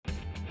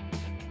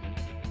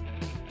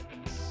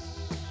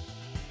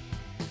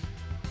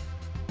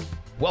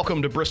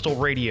Welcome to Bristol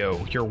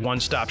Radio, your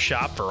one-stop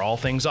shop for all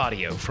things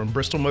audio from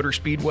Bristol Motor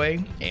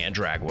Speedway and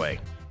Dragway.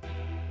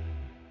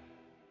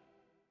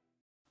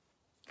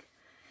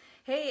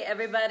 Hey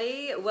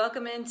everybody,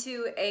 welcome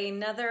into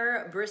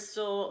another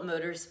Bristol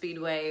Motor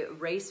Speedway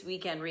race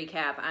weekend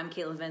recap. I'm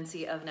Kayla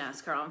Vinci of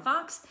NASCAR on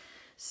Fox.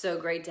 So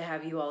great to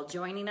have you all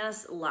joining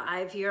us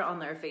live here on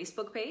their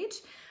Facebook page.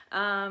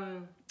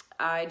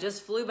 I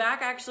just flew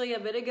back actually a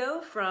bit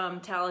ago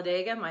from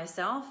Talladega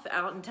myself,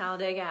 out in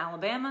Talladega,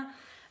 Alabama.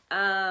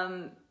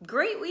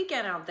 Great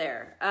weekend out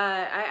there.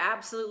 I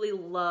absolutely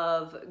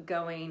love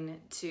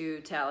going to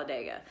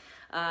Talladega.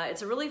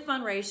 It's a really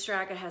fun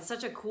racetrack. It has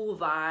such a cool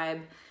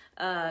vibe,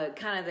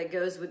 kind of that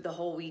goes with the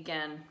whole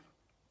weekend.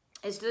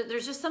 There's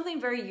just something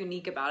very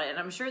unique about it. And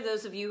I'm sure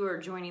those of you who are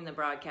joining the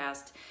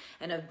broadcast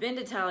and have been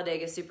to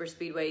Talladega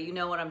Superspeedway, you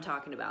know what I'm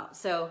talking about.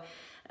 So,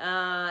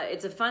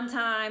 it's a fun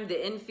time.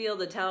 The infield,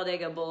 the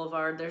Talladega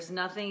Boulevard, there's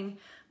nothing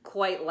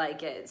quite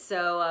like it.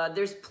 So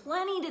there's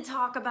plenty to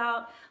talk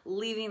about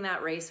leaving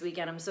that race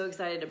weekend. I'm so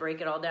excited to break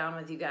it all down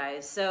with you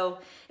guys. So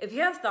if you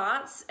have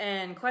thoughts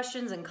and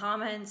questions and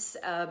comments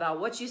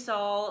about what you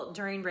saw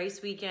during race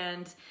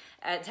weekend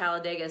at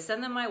Talladega,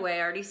 send them my way.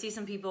 I already see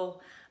some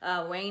people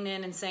weighing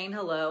in and saying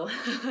hello.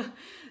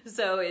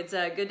 So it's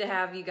good to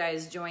have you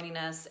guys joining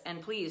us.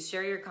 And please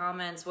share your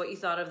comments, what you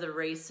thought of the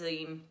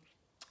racing,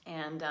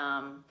 and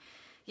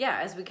yeah,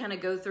 as we kind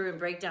of go through and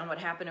break down what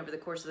happened over the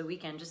course of the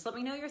weekend, just let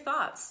me know your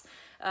thoughts.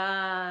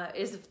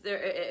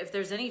 If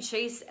there's any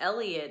Chase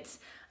Elliott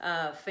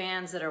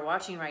fans that are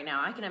watching right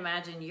now, I can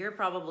imagine you're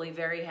probably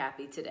very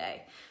happy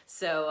today.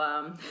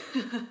 So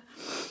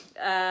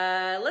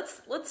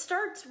let's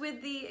start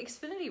with the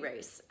Xfinity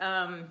race.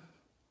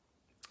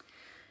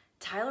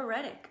 Tyler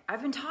Reddick.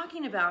 I've been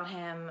talking about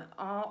him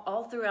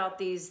all throughout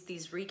these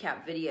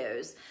recap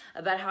videos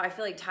about how I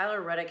feel like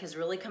Tyler Reddick has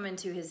really come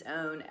into his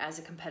own as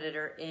a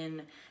competitor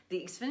in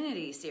the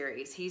Xfinity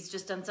series. He's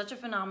just done such a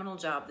phenomenal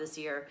job this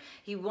year.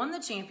 He won the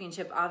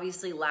championship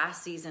obviously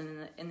last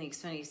season in the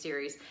Xfinity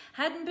series.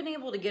 Hadn't been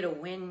able to get a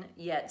win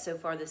yet so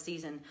far this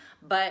season,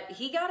 but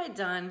he got it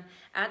done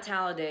at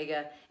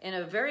Talladega in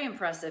a very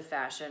impressive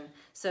fashion.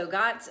 So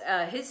got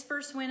his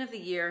first win of the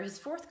year, his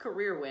fourth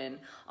career win.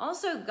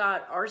 Also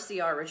got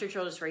RCR, Richard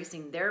Childress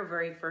Racing, their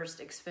very first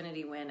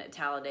Xfinity win at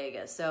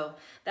Talladega. So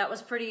that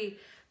was pretty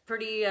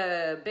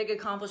big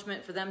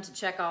accomplishment for them to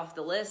check off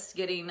the list,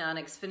 getting an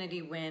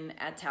Xfinity win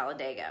at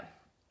Talladega.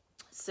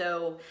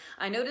 So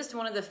I noticed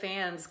one of the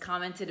fans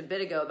commented a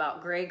bit ago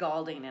about Gray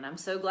Galding, and I'm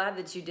so glad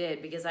that you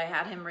did, because I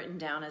had him written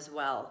down as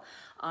well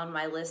on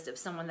my list of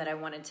someone that I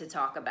wanted to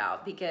talk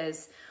about,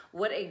 because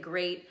what a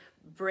great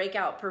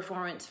breakout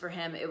performance for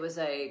him. It was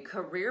a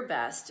career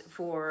best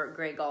for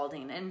Gray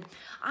Galding. And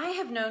I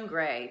have known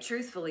Gray,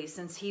 truthfully,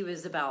 since he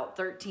was about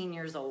 13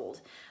 years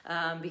old,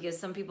 because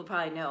some people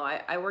probably know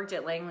I worked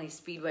at Langley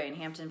Speedway in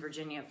Hampton,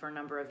 Virginia for a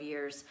number of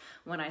years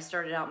when I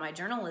started out my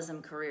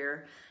journalism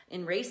career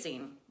in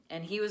racing.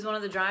 And he was one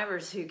of the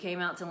drivers who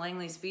came out to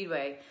Langley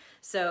Speedway.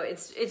 So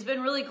it's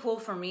been really cool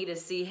for me to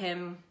see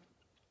him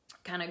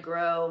kind of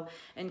grow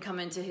and come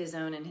into his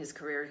own in his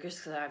career, just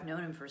because I've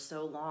known him for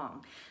so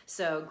long.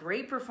 So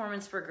great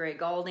performance for Gray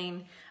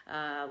Galding.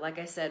 Like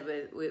I said,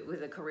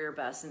 with a career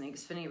best in the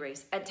Xfinity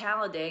race at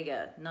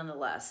Talladega.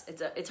 Nonetheless,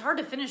 it's hard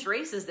to finish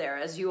races there,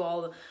 as you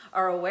all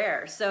are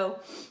aware. So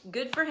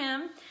good for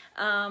him.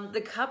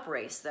 The Cup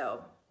race,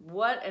 though.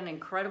 What an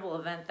incredible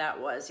event that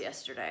was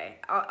yesterday.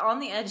 On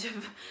the edge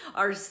of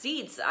our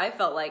seats, I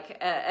felt like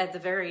at the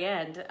very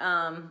end,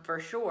 for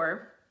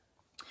sure.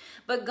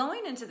 But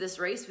going into this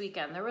race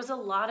weekend, there was a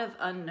lot of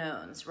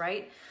unknowns,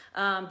 right?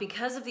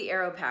 Because of the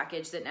aero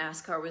package that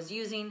NASCAR was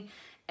using,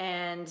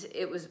 and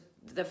it was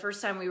the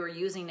first time we were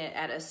using it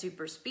at a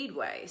super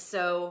speedway.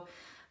 So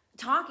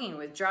talking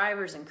with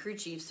drivers and crew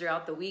chiefs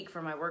throughout the week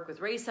for my work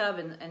with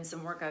RaceHub and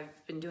some work I've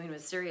been doing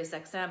with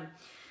SiriusXM,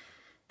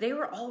 they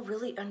were all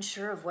really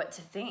unsure of what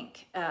to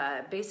think.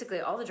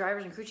 Basically, all the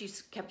drivers and crew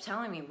chiefs kept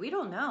telling me, we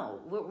don't know.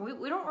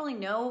 We don't really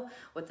know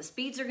what the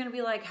speeds are going to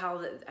be like,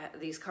 how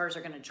these cars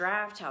are going to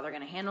draft, how they're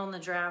going to handle in the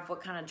draft,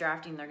 what kind of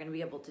drafting they're going to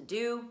be able to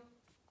do.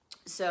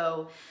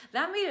 So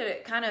that made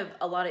it kind of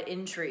a lot of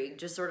intrigue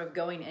just sort of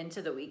going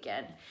into the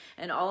weekend.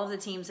 And all of the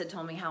teams had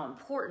told me how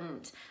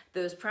important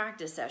those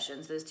practice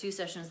sessions, those 2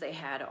 sessions they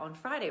had on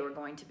Friday, were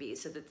going to be,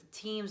 so that the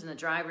teams and the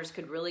drivers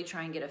could really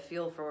try and get a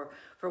feel for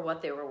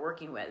what they were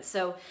working with.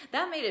 So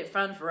that made it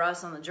fun for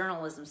us on the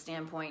journalism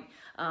standpoint,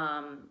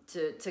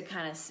 to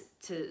kind of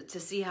to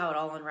see how it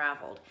all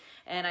unraveled.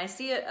 And I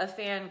see a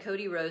fan,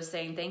 Cody Rose,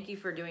 saying, thank you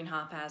for doing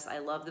Hot Pass. I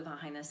love the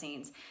behind the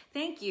scenes.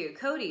 Thank you,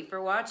 Cody,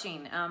 for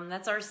watching.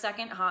 That's our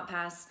second Hot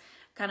Pass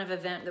kind of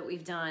event that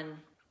we've done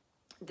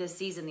this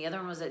season. The other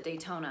one was at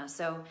Daytona.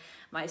 So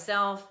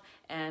myself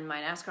and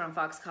my NASCAR on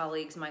Fox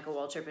colleagues, Michael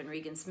Waltrip and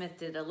Regan Smith,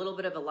 did a little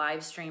bit of a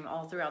live stream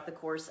all throughout the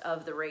course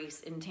of the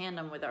race in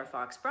tandem with our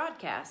Fox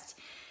broadcast.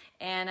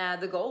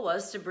 And the goal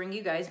was to bring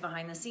you guys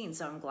behind the scenes.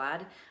 So I'm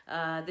glad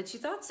that you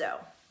thought so.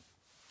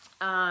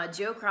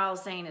 Joe Crowell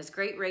saying, "It's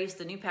great race.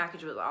 The new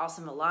package was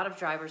awesome. A lot of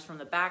drivers from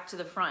the back to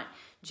the front."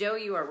 Joe,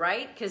 you are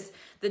right, because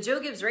the Joe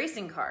Gibbs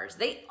racing cars,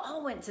 they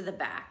all went to the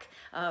back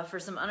for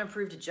some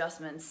unapproved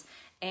adjustments.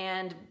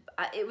 And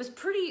it was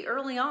pretty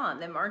early on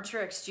that Mark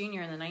Truex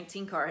Jr. in the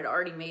 19 car had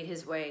already made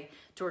his way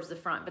towards the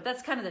front. But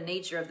that's kind of the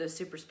nature of those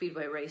super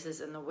speedway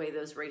races and the way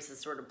those races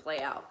sort of play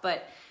out.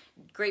 But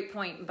great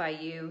point by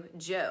you,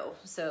 Joe.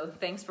 So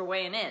thanks for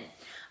weighing in.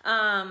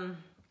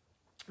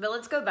 But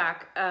let's go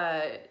back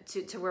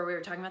to where we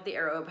were talking about the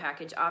aero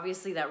package.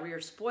 Obviously, that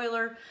rear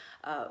spoiler,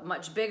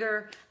 much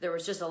bigger. There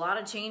was just a lot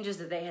of changes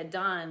that they had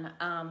done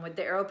with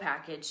the aero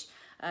package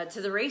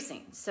to the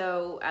racing.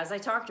 So as I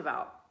talked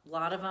about, a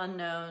lot of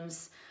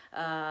unknowns,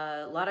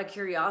 a lot of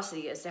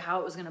curiosity as to how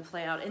it was going to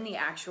play out in the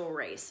actual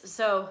race.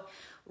 So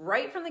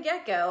right from the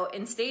get-go,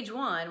 in stage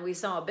 1, we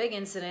saw a big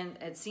incident.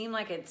 It seemed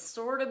like it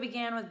sort of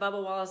began with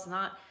Bubba Wallace.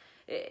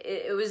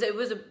 It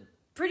was a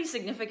pretty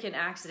significant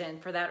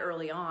accident for that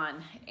early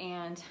on.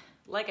 And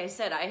like I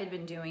said, I had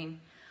been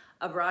doing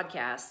a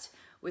broadcast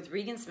with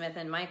Regan Smith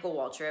and Michael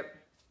Waltrip.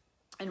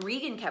 And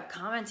Regan kept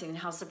commenting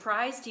how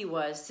surprised he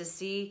was to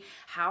see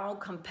how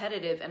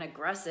competitive and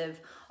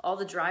aggressive all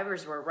the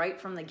drivers were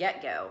right from the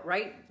get-go.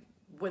 Right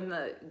when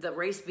the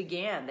race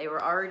began, they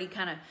were already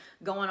kind of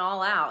going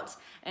all out.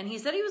 And he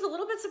said he was a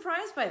little bit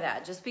surprised by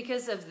that, just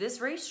because of this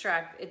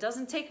racetrack. It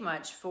doesn't take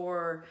much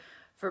for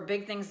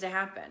big things to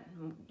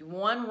happen.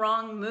 One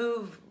wrong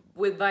move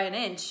by an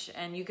inch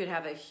and you could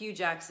have a huge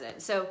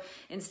accident. So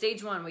in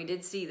stage 1, we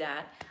did see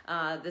that.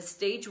 The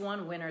stage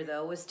 1 winner,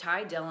 though, was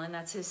Ty Dillon.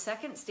 That's his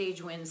second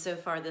stage win so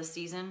far this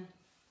season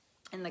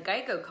in the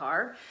Geico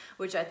car,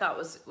 which I thought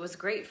was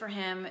great for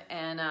him.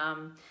 And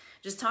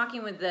just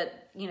talking with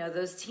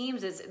those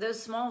teams,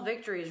 those small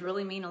victories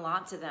really mean a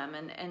lot to them.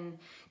 And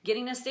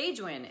getting a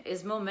stage win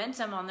is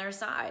momentum on their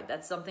side.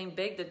 That's something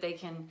big that they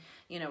can,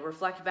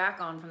 reflect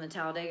back on from the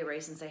Talladega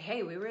race and say,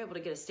 hey, we were able to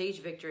get a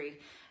stage victory.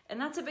 And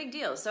that's a big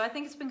deal. So I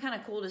think it's been kind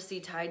of cool to see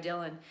Ty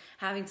Dillon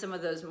having some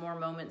of those more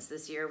moments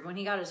this year. When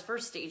he got his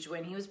first stage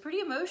win, he was pretty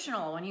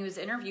emotional when he was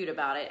interviewed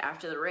about it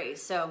after the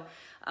race. So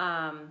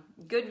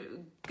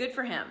good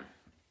for him.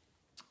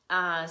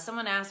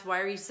 Someone asked, why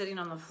are you sitting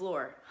on the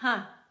floor?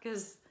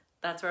 Because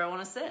that's where I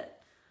want to sit.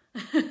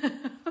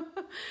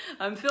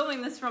 I'm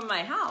filming this from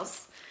my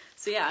house.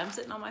 So yeah, I'm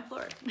sitting on my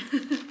floor.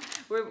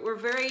 We're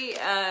very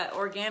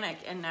organic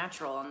and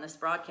natural on this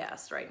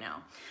broadcast right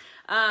now.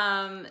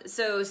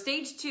 So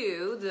stage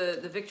 2,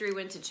 the victory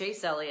went to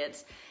Chase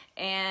Elliott.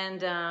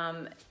 And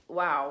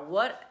wow,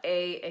 what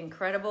a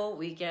incredible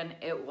weekend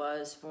it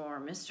was for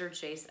Mr.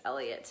 Chase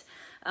Elliott.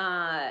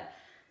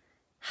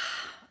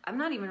 I'm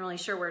not even really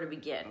sure where to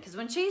begin, because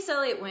when Chase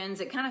Elliott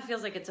wins, it kind of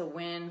feels like it's a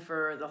win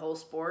for the whole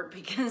sport,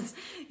 because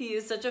he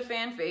is such a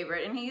fan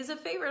favorite, and he is a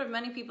favorite of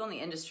many people in the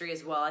industry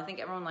as well. I think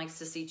everyone likes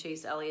to see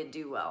Chase Elliott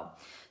do well.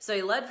 So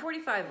he led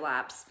 45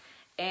 laps,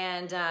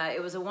 and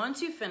it was a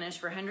 1-2 finish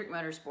for Hendrick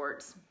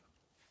Motorsports.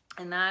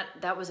 And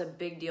that was a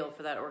big deal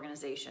for that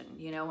organization.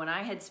 When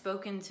I had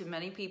spoken to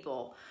many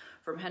people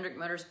from Hendrick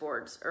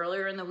Motorsports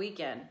earlier in the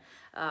weekend,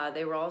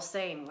 they were all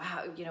saying,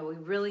 wow, we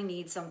really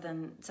need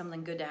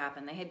something good to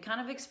happen. They had kind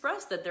of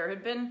expressed that there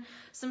had been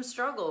some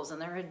struggles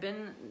and there had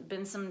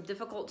been some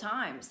difficult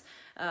times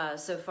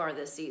so far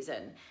this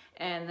season.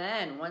 And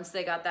then once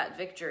they got that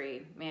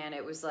victory, man,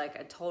 it was like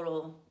a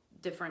total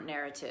different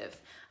narrative.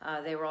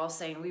 They were all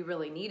saying, we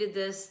really needed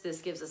this.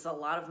 This gives us a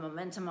lot of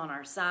momentum on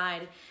our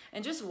side.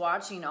 And just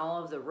watching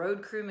all of the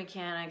road crew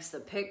mechanics, the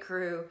pit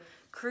crew,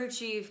 crew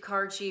chief,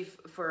 car chief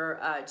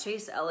for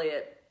Chase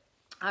Elliott,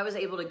 I was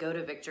able to go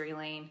to Victory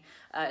Lane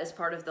as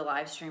part of the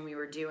live stream we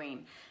were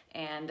doing.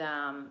 And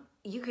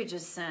you could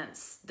just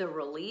sense the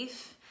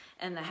relief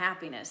and the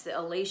happiness, the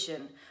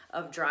elation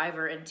of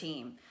driver and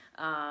team.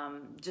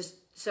 Just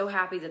so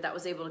happy that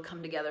was able to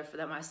come together for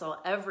them. I saw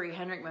every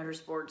Hendrick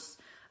Motorsports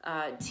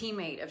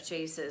teammate of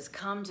Chase's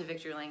come to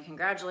Victory Lane,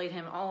 congratulate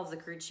him. All of the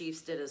crew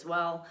chiefs did as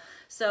well.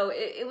 So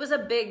it was a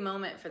big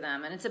moment for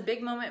them, and it's a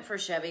big moment for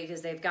Chevy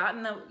because they've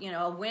gotten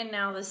a win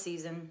now this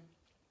season,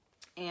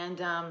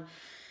 and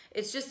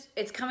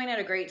it's coming at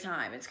a great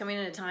time. It's coming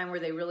at a time where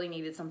they really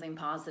needed something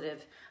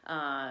positive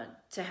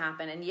to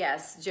happen. And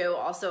yes, Joe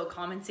also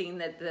commenting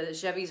that the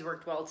Chevys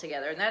worked well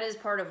together, and that is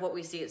part of what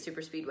we see at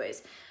super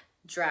speedways.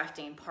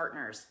 Drafting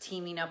partners,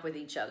 teaming up with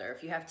each other.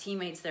 If you have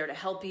teammates there to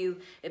help you,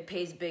 it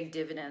pays big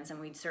dividends, and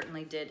we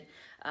certainly did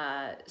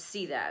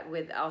see that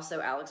with also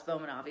Alex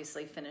Bowman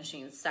obviously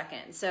finishing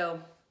second. So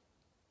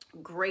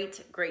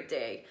great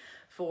day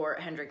for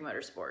Hendrick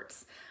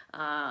Motorsports.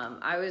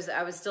 I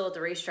was still at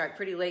the racetrack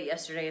pretty late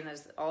yesterday, and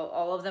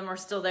all of them were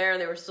still there.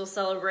 They were still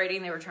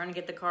celebrating. They were trying to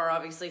get the car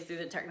obviously through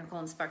the technical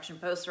inspection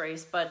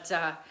post-race, but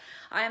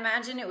I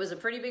imagine it was a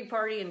pretty big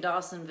party in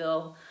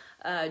Dawsonville,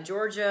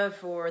 Georgia,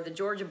 for the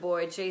Georgia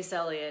boy, Chase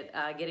Elliott,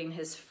 getting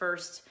his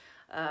first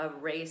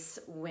race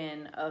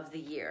win of the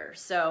year.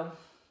 So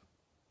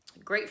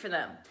great for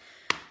them.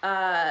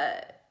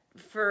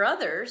 For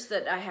others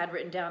that I had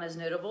written down as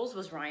notables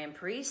was Ryan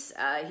Preece.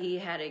 He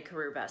had a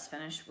career best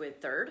finish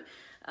with third.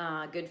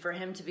 Good for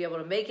him to be able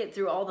to make it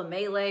through all the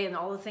melee and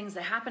all the things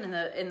that happened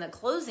in the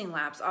closing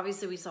laps.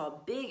 Obviously, we saw a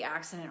big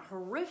accident,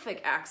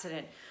 horrific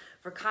accident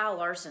for Kyle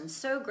Larson.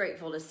 So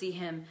grateful to see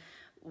him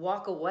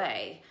walk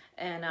away.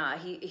 And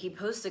he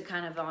posted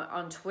kind of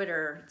on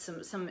Twitter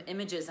some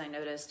images I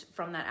noticed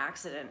from that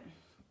accident.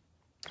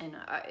 And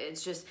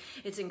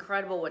it's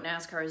incredible what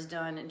NASCAR has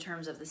done in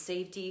terms of the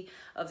safety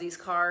of these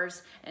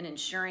cars and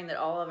ensuring that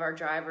all of our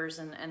drivers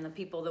and the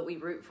people that we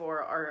root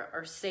for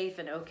are safe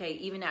and okay,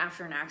 even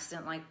after an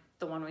accident like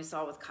the one we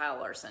saw with Kyle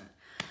Larson.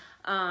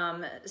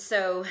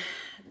 So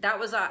that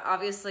was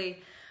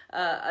obviously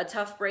a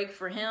tough break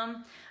for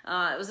him.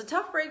 It was a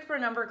tough break for a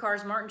number of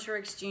cars. Martin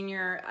Truex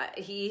Jr.,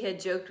 he had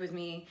joked with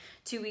me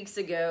 2 weeks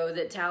ago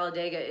that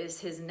Talladega is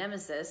his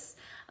nemesis.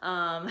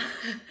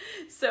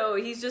 So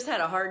he's just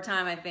had a hard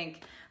time, I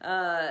think,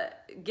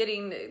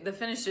 getting the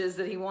finishes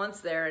that he wants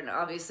there. And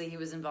obviously he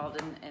was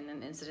involved in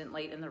an incident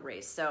late in the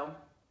race. So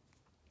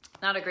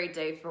not a great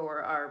day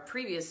for our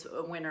previous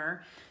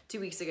winner 2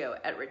 weeks ago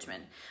at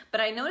Richmond.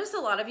 But I noticed a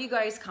lot of you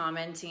guys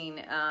commenting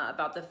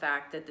about the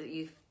fact that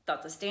you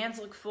thought the stands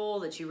looked full,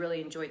 that you really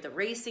enjoyed the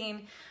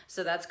racing.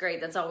 So that's great.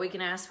 That's all we can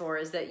ask for,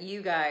 is that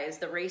you guys,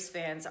 the race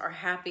fans, are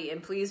happy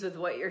and pleased with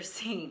what you're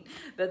seeing.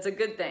 That's a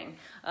good thing.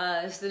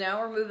 So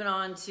now we're moving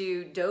on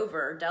to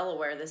Dover,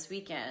 Delaware this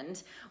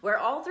weekend, where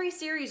all 3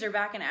 series are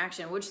back in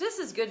action, which this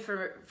is good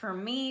for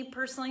me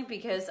personally,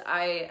 because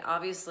I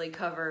obviously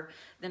cover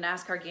the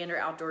NASCAR Gander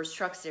Outdoors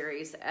Truck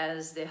Series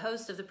as the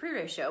host of the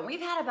pre-race show. We've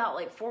had about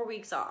like 4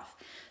 weeks off.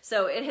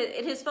 So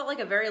it has felt like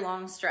a very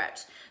long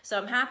stretch. So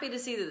I'm happy to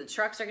see that the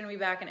trucks are going to be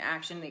back in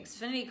action, the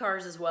Xfinity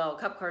cars as well,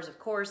 Cup cars, of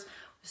course.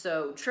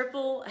 So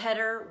triple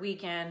header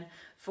weekend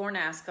for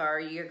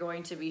NASCAR. You're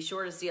going to be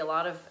sure to see a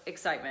lot of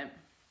excitement.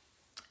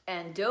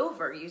 And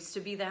Dover used to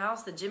be the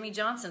house that Jimmy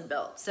Johnson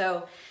built.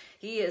 So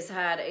he has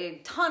had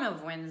a ton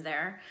of wins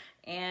there.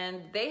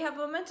 And they have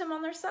momentum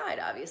on their side.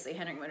 Obviously,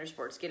 Hendrick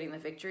Motorsports getting the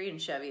victory,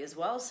 and Chevy as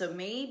well. So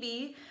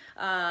maybe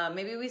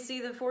we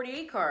see the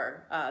 48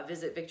 car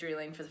visit victory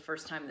lane for the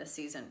first time this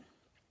season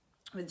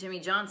with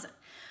Jimmy Johnson.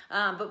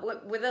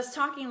 But with us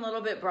talking a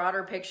little bit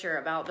broader picture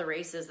about the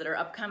races that are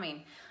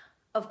upcoming,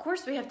 of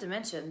course we have to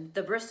mention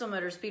the Bristol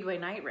Motor Speedway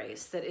night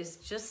race that is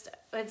just,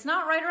 it's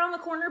not right around the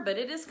corner, but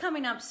it is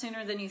coming up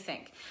sooner than you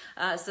think.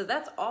 So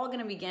that's all going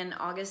to begin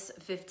August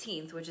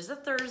 15th, which is a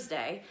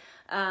Thursday.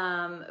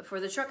 For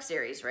the Truck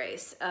Series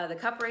race. The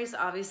Cup race,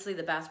 obviously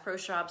the Bass Pro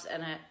Shops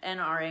and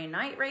NRA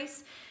night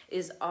race,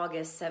 is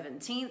August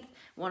 17th.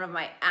 One of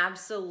my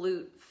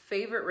absolute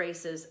favorite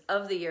races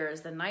of the year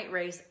is the night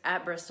race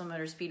at Bristol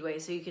Motor Speedway.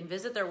 So you can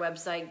visit their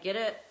website, get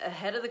it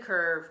ahead of the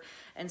curve,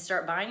 and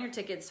start buying your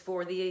tickets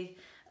for the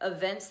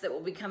events that will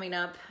be coming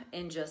up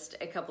in just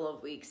a couple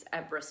of weeks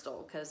at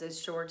Bristol, because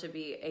it's sure to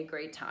be a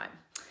great time.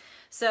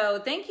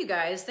 So thank you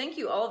guys. Thank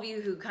you all of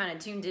you who kind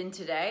of tuned in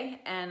today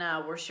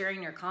and were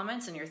sharing your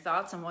comments and your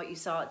thoughts on what you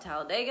saw at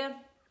Talladega.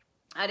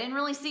 I didn't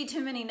really see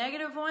too many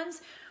negative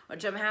ones,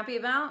 which I'm happy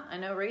about. I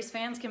know race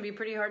fans can be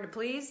pretty hard to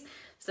please.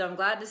 So I'm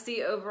glad to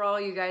see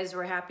overall you guys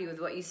were happy with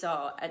what you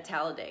saw at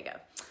Talladega.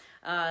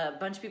 A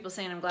bunch of people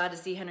saying I'm glad to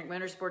see Hendrick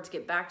Motorsports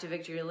get back to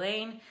victory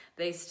lane.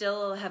 They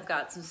still have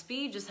got some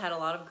speed, just had a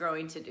lot of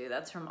growing to do.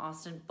 That's from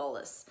Austin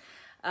Bullis.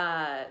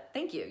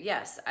 Thank you.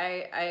 Yes,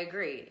 I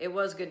agree. It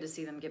was good to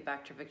see them get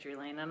back to victory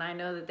lane, and I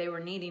know that they were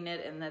needing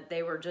it and that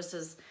they were just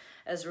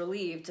as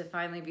relieved to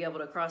finally be able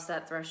to cross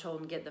that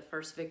threshold and get the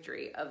first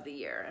victory of the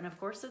year. And of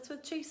course, it's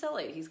with Chase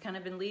Elliott. He's kind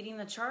of been leading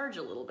the charge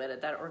a little bit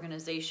at that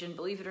organization,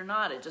 believe it or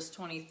not, at just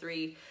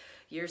 23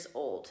 years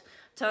old.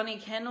 Tony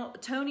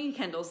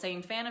Kendall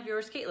saying, fan of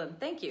yours, Caitlin.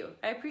 Thank you.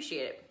 I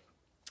appreciate it.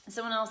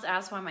 Someone else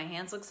asked why my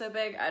hands look so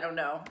big. I don't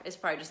know. It's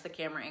probably just the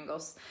camera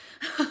angles.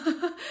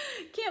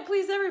 Can't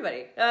please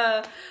everybody.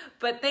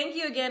 But thank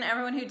you again,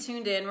 everyone who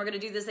tuned in. We're going to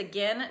do this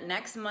again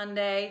next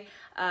Monday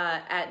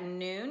at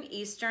noon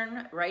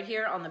Eastern, right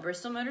here on the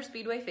Bristol Motor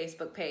Speedway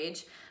Facebook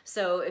page.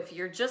 So if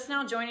you're just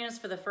now joining us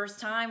for the first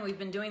time, we've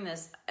been doing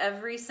this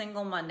every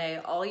single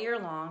Monday all year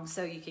long.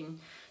 So you can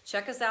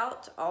check us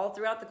out all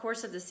throughout the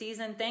course of the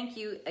season. Thank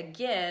you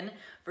again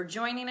for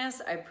joining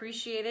us. I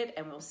appreciate it,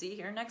 and we'll see you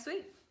here next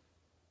week.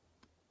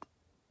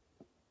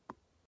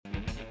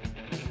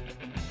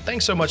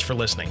 Thanks so much for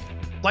listening.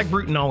 Like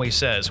Bruton always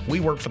says,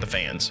 we work for the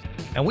fans,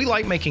 and we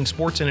like making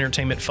sports and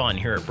entertainment fun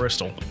here at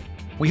Bristol.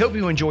 We hope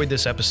you enjoyed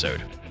this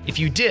episode. If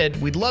you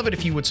did, we'd love it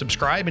if you would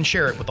subscribe and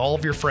share it with all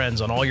of your friends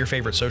on all your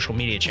favorite social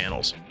media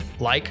channels.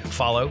 Like,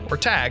 follow, or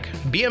tag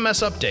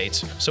BMS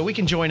Updates so we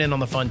can join in on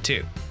the fun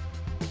too.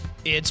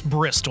 It's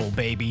Bristol,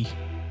 baby.